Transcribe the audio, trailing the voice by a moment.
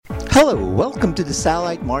Hello, welcome to the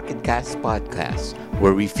Satellite Marketcast podcast,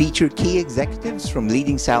 where we feature key executives from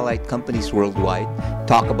leading satellite companies worldwide,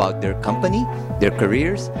 talk about their company, their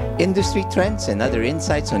careers, industry trends, and other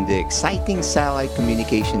insights on the exciting satellite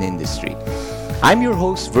communication industry. I'm your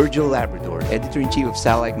host, Virgil Labrador, Editor-in-Chief of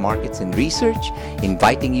Satellite Markets and Research,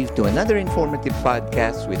 inviting you to another informative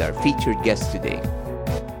podcast with our featured guest today.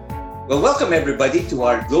 Well, welcome everybody to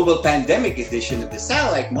our global pandemic edition of the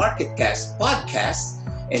Satellite Marketcast podcast.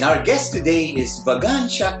 And our guest today is Vagan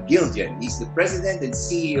Shakgiljan. He's the president and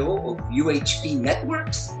CEO of UHP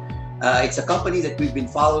Networks. It's a company that we've been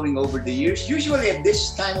following over the years. Usually at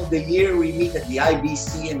this time of the year, we meet at the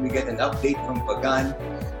IBC and we get an update from Vagan.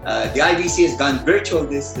 The IBC has gone virtual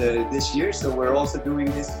this year, so we're also doing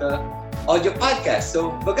this audio podcast.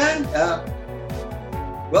 So Vagan,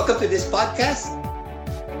 welcome to this podcast.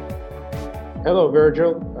 Hello,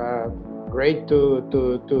 Virgil. Great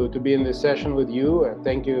to be in this session with you.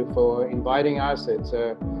 Thank you for inviting us. It's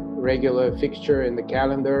a regular fixture in the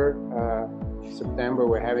calendar. September,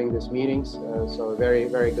 we're having these meetings. So very,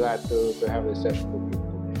 very glad to have this session with you.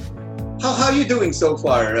 How are you doing so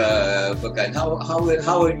far, Vagan?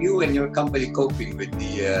 How are you and your company coping with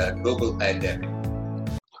the global pandemic?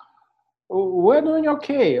 We're doing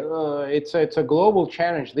okay. It's a global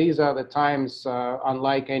challenge. These are the times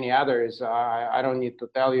unlike any others. I don't need to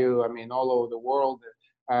tell you. I mean, all over the world,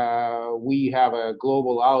 we have a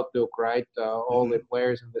global outlook, right? All the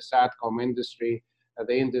players in the SATCOM industry,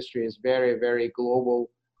 the industry is very, very global,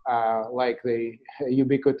 like the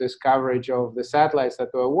ubiquitous coverage of the satellites that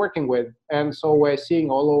we're working with. And so we're seeing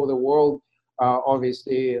all over the world,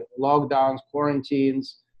 obviously, lockdowns,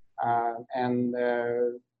 quarantines, and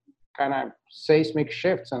kind of seismic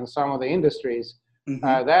shifts in some of the industries.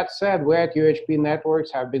 That said, we at UHP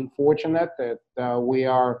Networks have been fortunate that we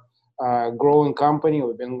are a growing company.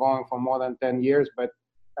 We've been going for more than 10 years, but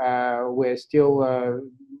we're still,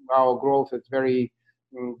 our growth is very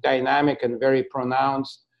dynamic and very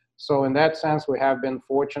pronounced. So in that sense, we have been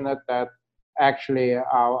fortunate that actually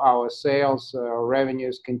our sales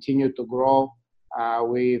revenues continue to grow.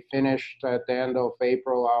 We finished at the end of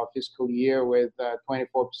April our fiscal year with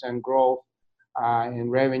 24% growth in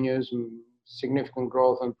revenues, and significant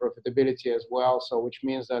growth in profitability as well. So, which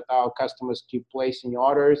means that our customers keep placing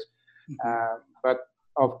orders. But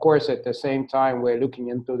of course, at the same time, we're looking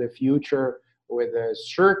into the future with a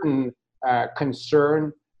certain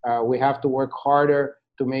concern. We have to work harder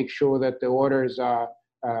to make sure that the orders are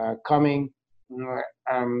coming,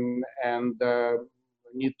 and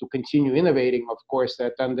need to continue innovating. Of course,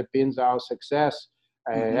 that underpins our success.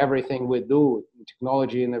 Everything we do,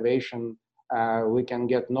 technology innovation, we can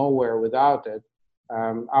get nowhere without it.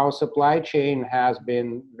 Our supply chain has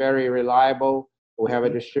been very reliable. We have a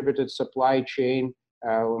distributed supply chain.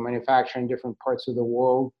 We manufacture in different parts of the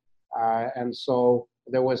world. And so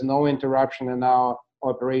there was no interruption in our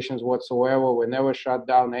operations whatsoever. We never shut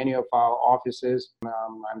down any of our offices.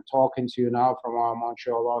 I'm talking to you now from our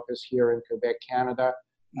Montreal office here in Quebec, Canada.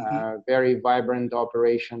 Very vibrant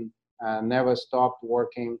operation, never stopped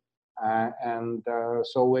working. And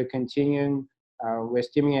so we're continuing, we're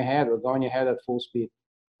steaming ahead, we're going ahead at full speed.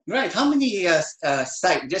 Right. How many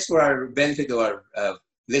sites, just for our benefit of our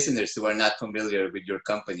listeners who are not familiar with your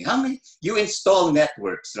company, how many, you install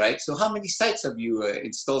networks, right? So how many sites have you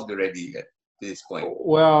installed already to this point?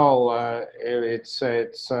 Well, it's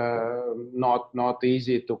not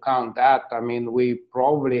easy to count that. I mean, we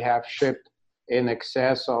probably have shipped in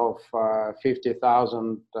excess of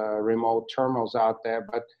 50,000 remote terminals out there.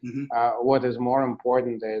 But what is more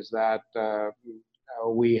important is that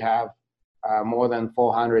we have more than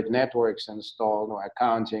 400 networks installed. We're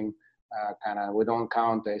counting we don't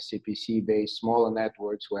count the CPC-based smaller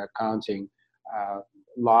networks. We're counting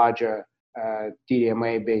larger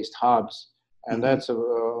TDMA-based hubs. And that's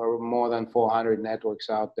more than 400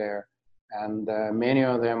 networks out there. And many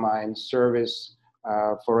of them are in service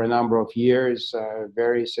for a number of years,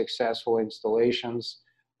 very successful installations.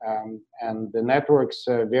 And the networks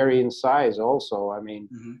vary in size also. I mean,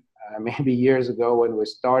 maybe years ago when we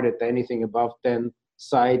started, anything above 10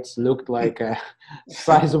 sites looked like a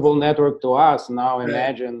sizable network to us. Now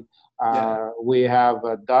imagine we have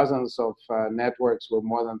dozens of networks with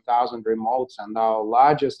more than 1,000 remotes, and our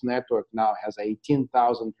largest network now has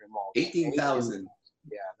 18,000 remotes. 18,000.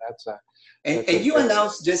 Yeah, that's a... And you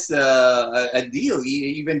announced just a deal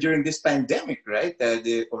even during this pandemic, right?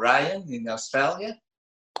 The Orion in Australia.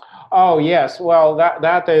 Oh yes, well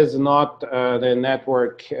that is not the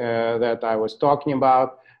network that I was talking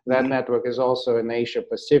about. That network is also in Asia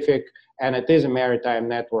Pacific, and it is a maritime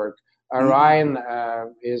network. Orion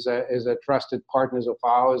is a trusted partners of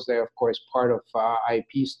ours. They're of course part of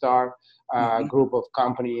IP Star group of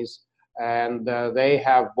companies, and they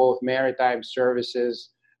have both maritime services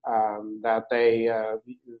that they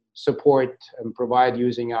support and provide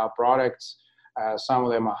using our products. Some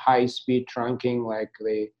of them are high-speed trunking, like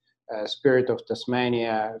the Spirit of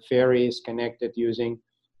Tasmania ferries connected using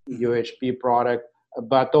UHP product.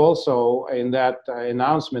 But also in that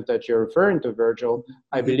announcement that you're referring to, Virgil,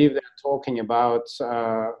 I believe they're talking about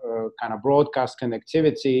kind of broadcast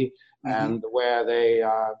connectivity and where they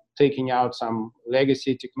are taking out some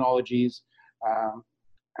legacy technologies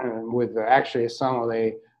with actually some of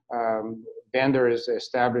the vendors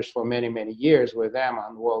established for many, many years with them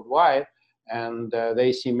on worldwide. And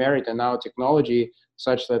they see merit in our technology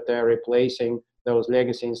such that they're replacing those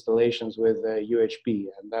legacy installations with UHP.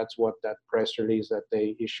 And that's what that press release that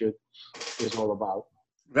they issued is all about.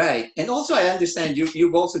 Right. And also, I understand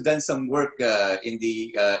you've also done some work in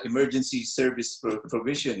the emergency service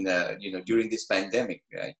provision, during this pandemic,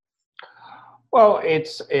 right? Well,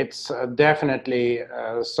 it's definitely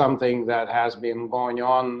something that has been going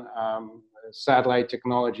on. Satellite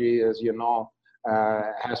technology, as you know,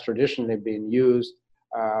 has traditionally been used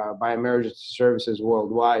by emergency services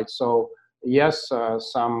worldwide. So yes,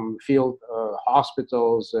 some field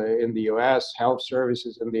hospitals in the U.S., health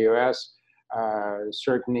services in the U.S.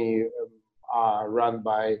 Certainly are run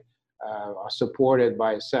by, are supported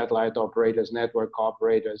by satellite operators, network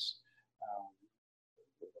operators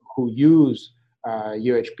who use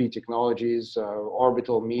UHP technologies.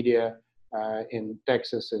 Orbital Media in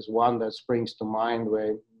Texas is one that springs to mind.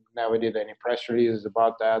 We never did any press releases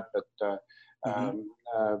about that, but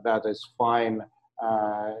that is fine.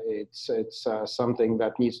 It's something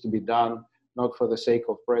that needs to be done, not for the sake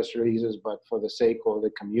of press releases, but for the sake of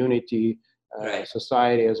the community,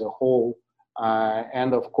 society as a whole.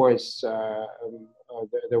 And of course,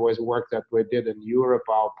 there was work that we did in Europe,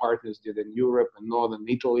 our partners did in Europe and Northern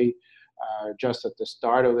Italy, just at the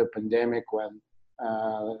start of the pandemic when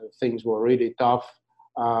things were really tough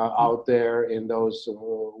out there in those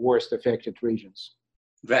worst affected regions.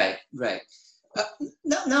 Right, right.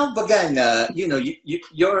 Now, Bagan,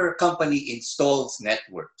 your company installs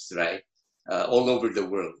networks, right, all over the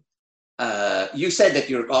world. You said that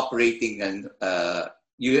you're operating and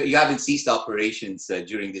you haven't ceased operations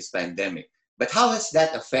during this pandemic. But how has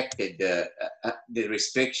that affected the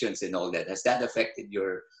restrictions and all that? Has that affected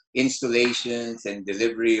your installations and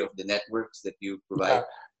delivery of the networks that you provide?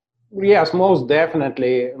 Yes, most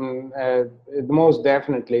definitely. Most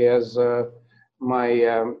definitely, as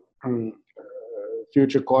my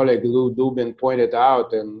future colleague Lou Dubin pointed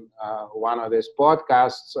out in one of these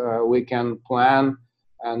podcasts, we can plan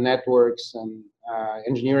networks and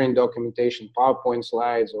engineering documentation, PowerPoint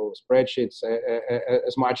slides or spreadsheets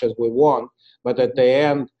as much as we want. But at the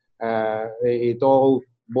end, it all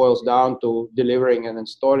boils down to delivering and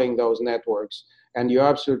installing those networks. And you're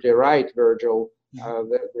absolutely right, Virgil.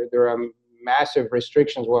 There are massive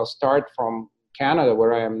restrictions. Well, start from Canada,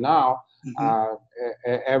 where I am now.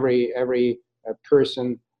 Every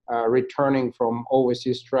person returning from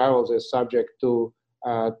overseas travels is subject to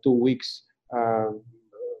 2 weeks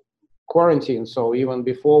quarantine. So even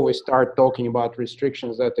before we start talking about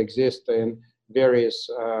restrictions that exist in various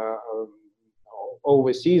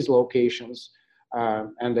overseas locations,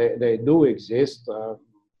 and they do exist,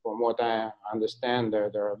 from what I understand,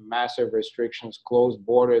 there are massive restrictions, closed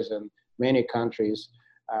borders in many countries.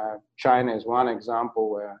 China is one example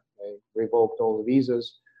where they revoked all the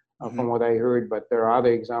visas, from what I heard, but there are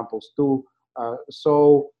other examples too.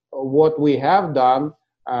 So what we have done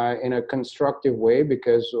in a constructive way,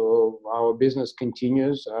 because our business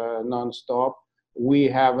continues nonstop, we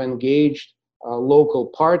have engaged local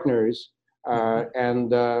partners,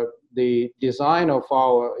 and the design of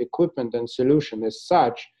our equipment and solution is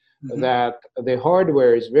such that the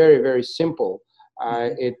hardware is very, very simple.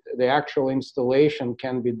 The actual installation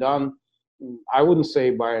can be done, I wouldn't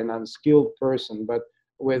say by an unskilled person, but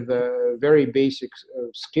with very basic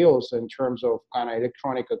skills in terms of kind of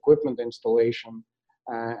electronic equipment installation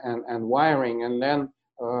and wiring. And then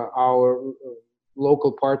our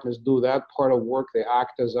local partners do that part of work. They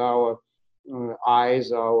act as our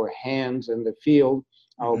eyes, our hands in the field,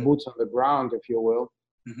 our boots on the ground, if you will.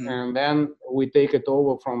 And then we take it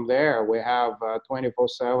over from there. We have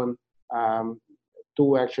 24/7,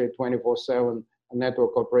 two actually 24/7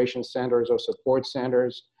 network operation centers or support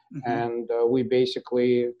centers. And we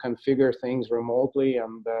basically configure things remotely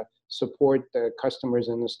and support customers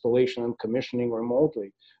in installation and commissioning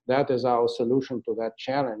remotely. That is our solution to that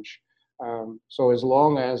challenge. So as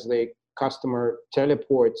long as the customer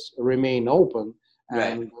teleports remain open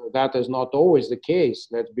Right. And that is not always the case.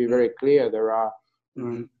 Let's be very clear. There are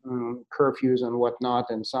curfews and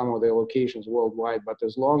whatnot in some of the locations worldwide, but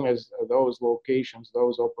as long as those locations,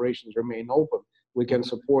 those operations remain open, we can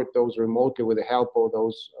support those remotely with the help of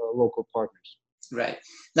those local partners. Right.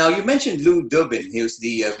 Now, you mentioned Lou Dubin. He was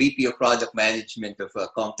the VP of Product Management of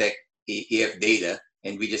Comtech EF Data,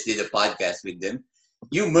 and we just did a podcast with them.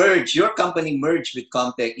 Your company merged with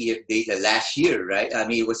Comtech EF Data last year, right? I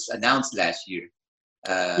mean, it was announced last year.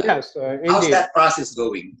 Yes, indeed. How's that process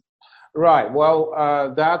going? Right. Well,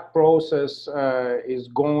 that process is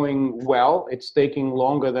going well. It's taking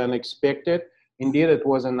longer than expected. Indeed, it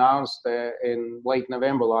was announced in late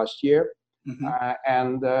November last year.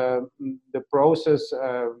 And the process,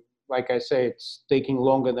 like I say, it's taking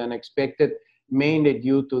longer than expected, mainly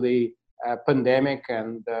due to the pandemic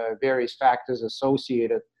and various factors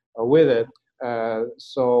associated with it.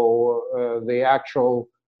 So the actual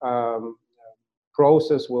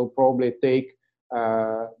process will probably take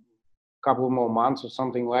a couple more months or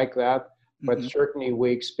something like that. But certainly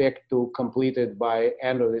we expect to complete it by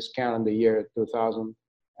end of this calendar year,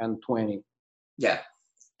 2020. Yeah.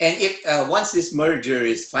 And if once this merger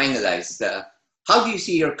is finalized, how do you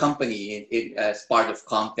see your company as part of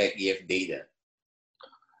Comtech EF Data?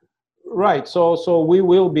 Right. So we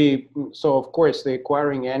will be. So of course, the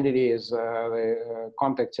acquiring entity is the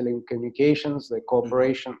Comtech Telecommunications, the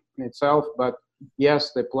corporation itself. But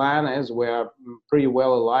yes, the plan is we're pretty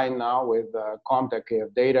well aligned now with Comtech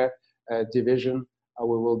EF Data division.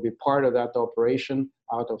 We will be part of that operation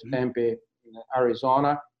out of Tempe,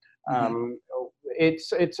 Arizona.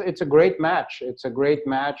 It's a great match. It's a great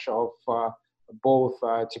match of both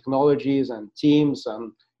technologies and teams,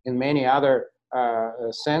 and in many other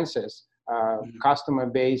senses, customer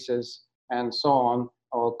bases, and so on.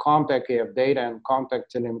 Our Comtech EF Data and Comtech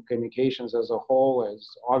Telecommunications as a whole is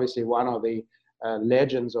obviously one of the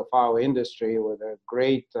legends of our industry, with a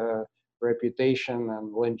great reputation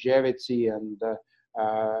and longevity, and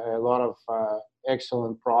a lot of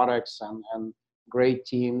excellent products and great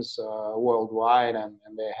teams worldwide, and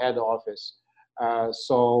their head office.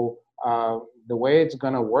 So the way it's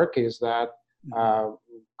going to work is that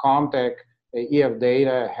Comtech EF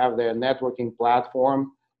Data have their networking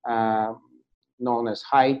platform known as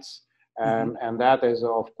Heights, and that is,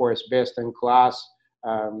 of course, best in class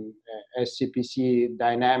SCPC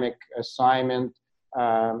dynamic assignment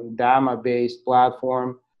DAMA-based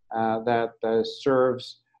platform that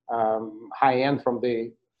serves high-end from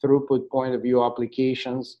the throughput point of view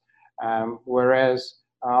applications, whereas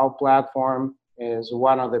our platform is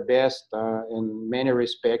one of the best in many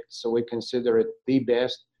respects. So we consider it the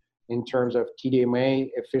best in terms of TDMA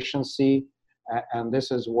efficiency, and this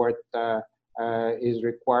is what is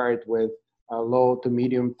required with low to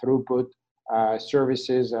medium throughput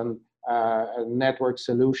services and network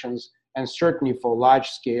solutions, and certainly for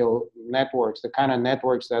large-scale networks, the kind of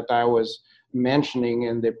networks that I was mentioning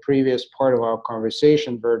in the previous part of our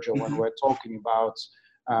conversation, Virgil, when we're talking about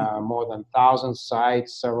more than 1,000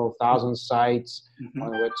 sites, several thousand sites, when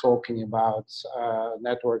we're talking about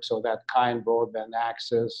networks of that kind, broadband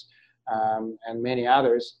access, and many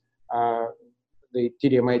others. The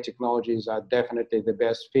TDMA technologies are definitely the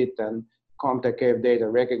best fit, and Comtech EF Data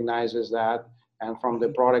recognizes that. And from the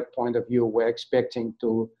product point of view, we're expecting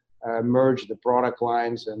to merge the product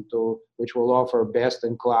lines which will offer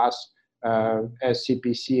best-in-class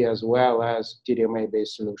SCPC as well as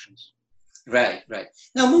TDMA-based solutions. Right.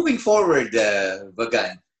 Now, moving forward,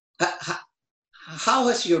 Vagan, how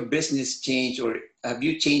has your business changed, or have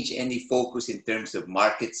you changed any focus in terms of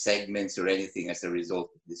market segments or anything as a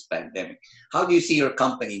result of this pandemic? How do you see your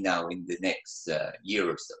company now in the next year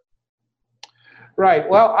or so? Right.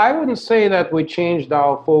 Well, I wouldn't say that we changed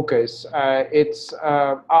our focus. It's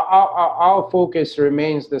our focus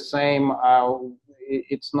remains the same.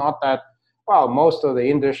 It's not that, well, most of the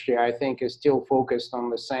industry, I think, is still focused on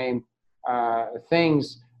the same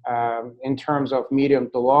things in terms of medium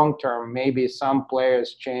to long term. Maybe some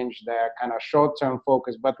players changed their kind of short term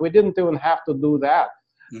focus, but we didn't even have to do that.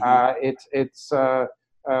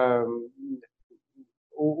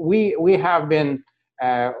 We have been.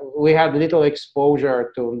 We had little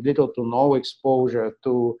to no exposure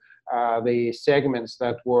to the segments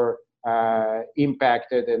that were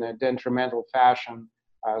impacted in a detrimental fashion,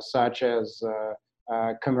 such as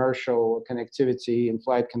commercial connectivity,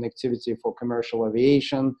 in-flight connectivity for commercial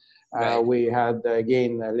aviation. We had,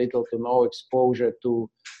 again, little to no exposure to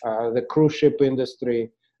the cruise ship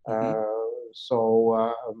industry.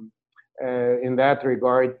 So in that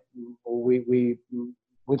regard, we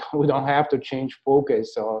don't have to change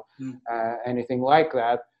focus or anything like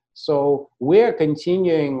that. So we're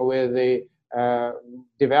continuing with the uh,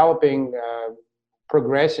 developing,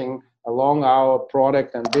 progressing along our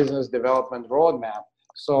product and business development roadmap.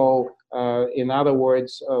 So, in other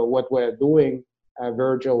words, what we're doing,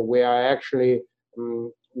 Virgil, we are actually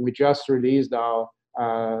we just released our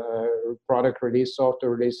product release,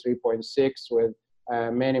 software release 3.6 with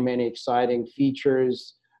many exciting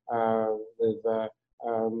features with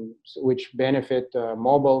which benefit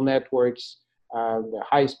mobile networks, the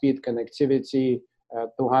high-speed connectivity,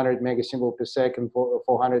 200 megasymbol per second,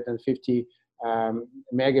 450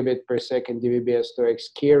 megabit per second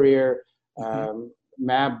DVB-S2X carrier,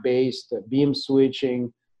 map-based beam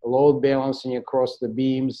switching, load balancing across the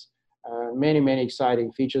beams, many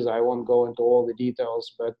exciting features. I won't go into all the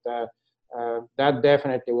details, but that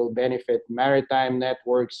definitely will benefit maritime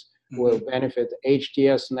networks, will benefit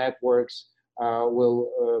HTS networks,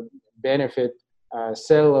 will benefit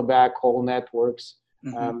cellular backhaul networks.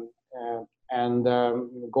 And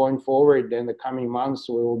going forward in the coming months,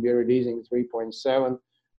 we will be releasing 3.7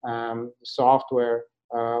 software,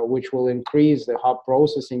 which will increase the hub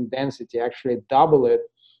processing density, actually double it.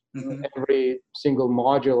 Every single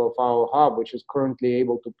module of our hub, which is currently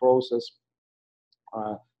able to process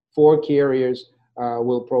 4 carriers,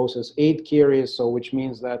 will process 8 carriers. So which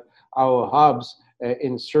means that our hubs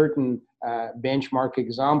in certain benchmark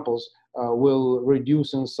examples will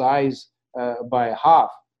reduce in size by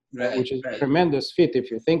half, which is a tremendous fit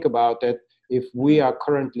if you think about it. If we are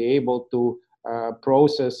currently able to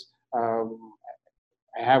process,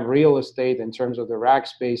 have real estate in terms of the rack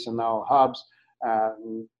space in our hubs,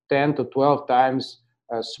 10 to 12 times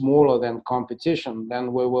smaller than competition,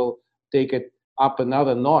 then we will take it up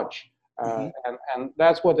another notch. And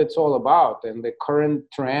that's what it's all about. And the current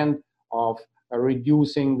trend of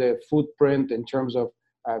reducing the footprint in terms of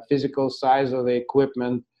physical size of the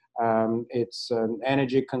equipment, its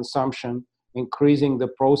energy consumption, increasing the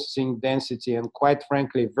processing density, and quite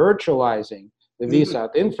frankly, virtualizing the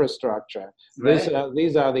VSAT infrastructure.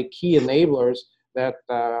 These are the key enablers that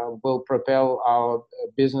will propel our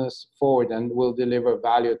business forward and will deliver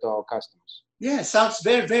value to our customers. Yeah, sounds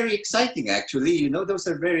very exciting, actually. You know, those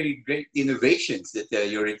are very great innovations that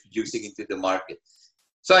you're introducing into the market.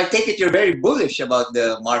 So I take it you're very bullish about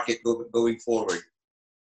the market going forward.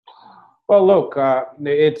 Well, look,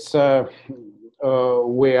 it's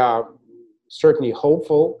we are certainly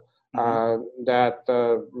hopeful that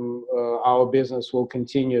our business will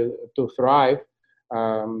continue to thrive.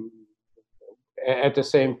 At the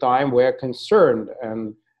same time, we're concerned,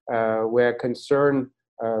 and we're concerned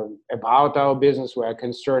about our business. We're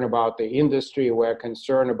concerned about the industry. We're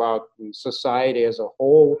concerned about society as a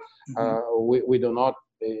whole. We do not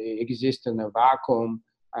exist in a vacuum.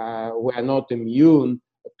 We're not immune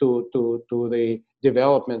to the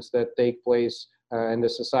developments that take place in the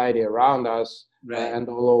society around us and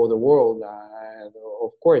all over the world.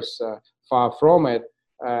 Of course, far from it.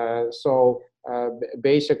 So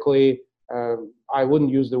basically, I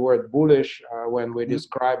wouldn't use the word bullish when we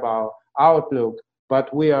describe our outlook,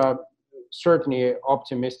 but we are certainly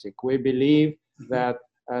optimistic. We believe that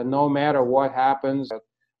no matter what happens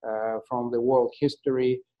from the world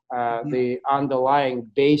history, the underlying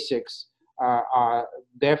basics are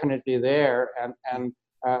definitely there, and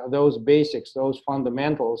those basics, those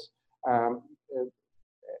fundamentals,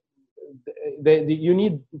 you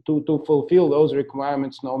need to fulfill those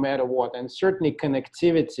requirements no matter what. And certainly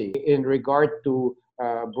connectivity in regard to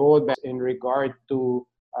broadband, in regard to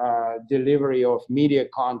delivery of media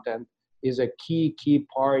content is a key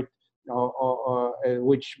part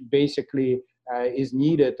which basically is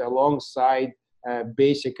needed alongside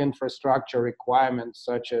basic infrastructure requirements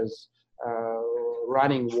such as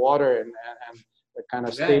running water and the kind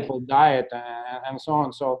of staple diet and so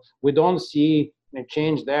on. So we don't see a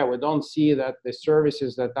change there. We don't see that the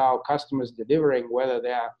services that our customers delivering, whether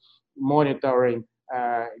they are monitoring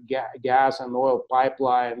gas and oil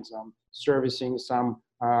pipelines, servicing some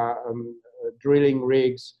drilling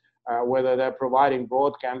rigs, whether they're providing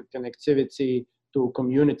broadband connectivity to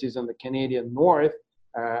communities in the Canadian North,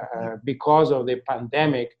 because of the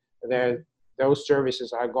pandemic, those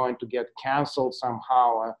services are going to get canceled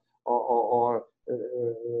somehow or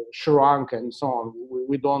shrunk and so on.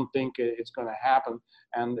 We don't think it's going to happen.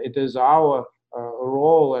 And it is our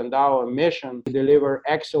role and our mission to deliver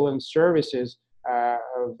excellent services,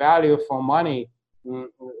 value for money,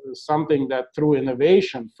 something that through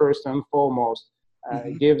innovation, first and foremost,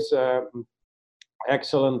 gives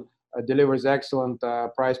excellent, delivers excellent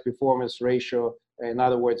price performance ratio. In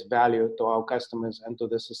other words, value to our customers and to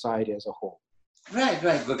the society as a whole. Right,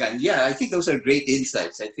 Bogdan. Yeah, I think those are great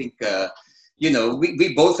insights. I think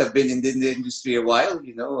we both have been in the industry a while,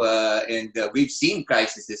 and we've seen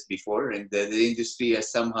crises before, and the industry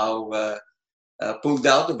has somehow pulled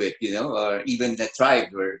out of it, or even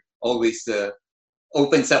thrived, or always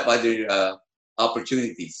opens up other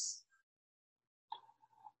opportunities.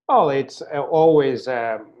 Well, it's always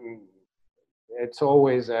a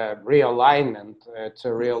realignment. It's a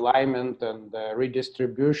realignment and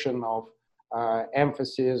redistribution of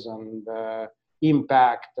emphasis and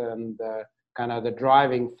impact and kind of the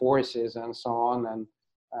driving forces and so on. And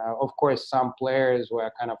of course, some players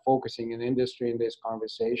were kind of focusing in industry in this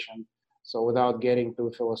conversation. So without getting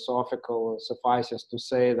too philosophical, suffices to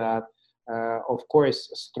say that, of course,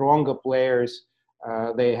 stronger players,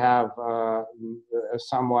 they have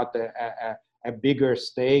somewhat a bigger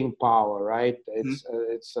staying power, right?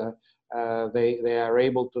 They are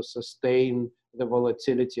able to sustain the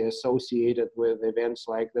volatility associated with events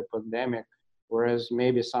like the pandemic, whereas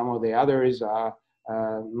maybe some of the others are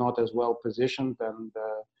not as well positioned, and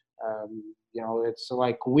it's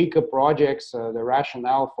like weaker projects, the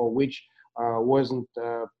rationale for which wasn't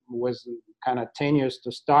kind of tenuous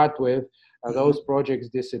to start with. Those projects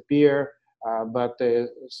disappear, but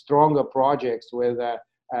the stronger projects with a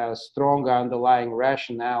stronger underlying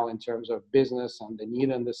rationale in terms of business and the need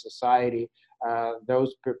in the society,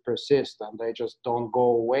 those persist and they just don't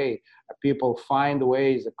go away. People find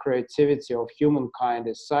ways. The creativity of humankind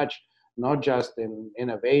is such, not just in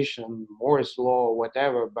innovation, Moore's law, or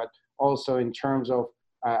whatever, but also in terms of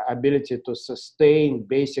ability to sustain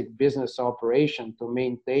basic business operation, to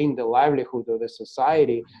maintain the livelihood of the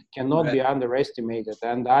society, cannot be underestimated.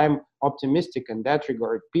 And I'm optimistic in that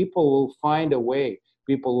regard. People will find a way.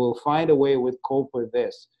 People will find a way to cope with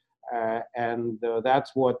this. And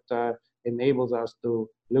that's what enables us to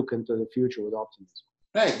look into the future with optimism.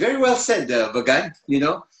 Right. Very well said, Vagan.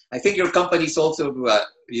 I think your company is also,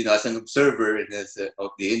 as an observer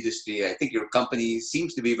of the industry, I think your company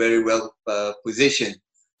seems to be very well positioned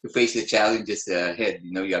to face the challenges ahead.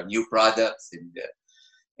 You have new products,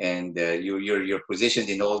 and you're positioned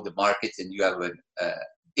in all the markets, and you have an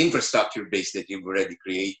infrastructure base that you've already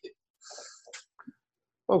created.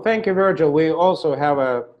 Well, thank you, Virgil. We also have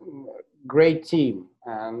a great team,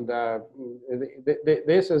 and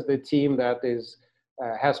this is the team that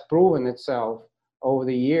has proven itself over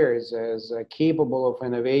the years as capable of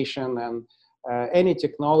innovation, and any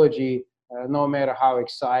technology, no matter how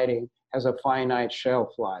exciting, has a finite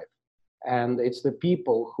shelf life. And it's the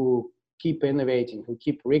people who keep innovating, who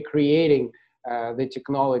keep recreating the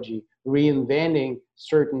technology, reinventing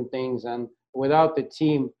certain things. And without the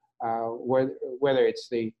team, whether it's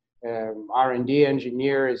the R&D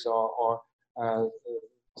engineers or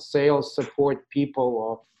sales support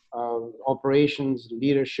people or operations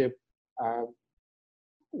leadership,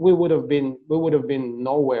 we would have been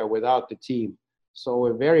nowhere without the team. So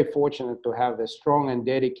we're very fortunate to have a strong and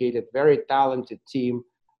dedicated, very talented team,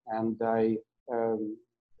 and I'm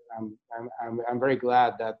very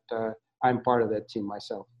glad that I'm part of that team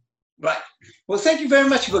myself. Right. Well, thank you very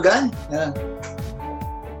much, Vagan.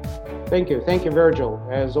 Thank you, Virgil.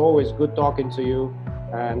 As always, good talking to you,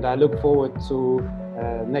 and I look forward to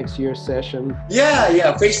next year's session.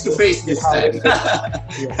 Yeah, face to face this time.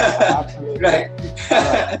 Absolutely. Right.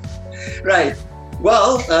 Right.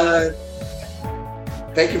 Well,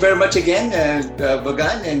 thank you very much again,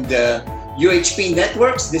 Vagan, and UHP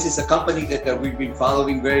Networks. This is a company that we've been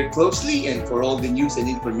following very closely, and for all the news and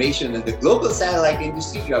information on the global satellite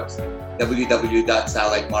industry, you have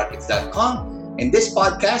www.satellitemarkets.com. And this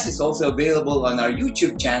podcast is also available on our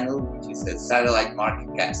YouTube channel, which is the Satellite Market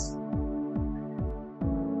Cast.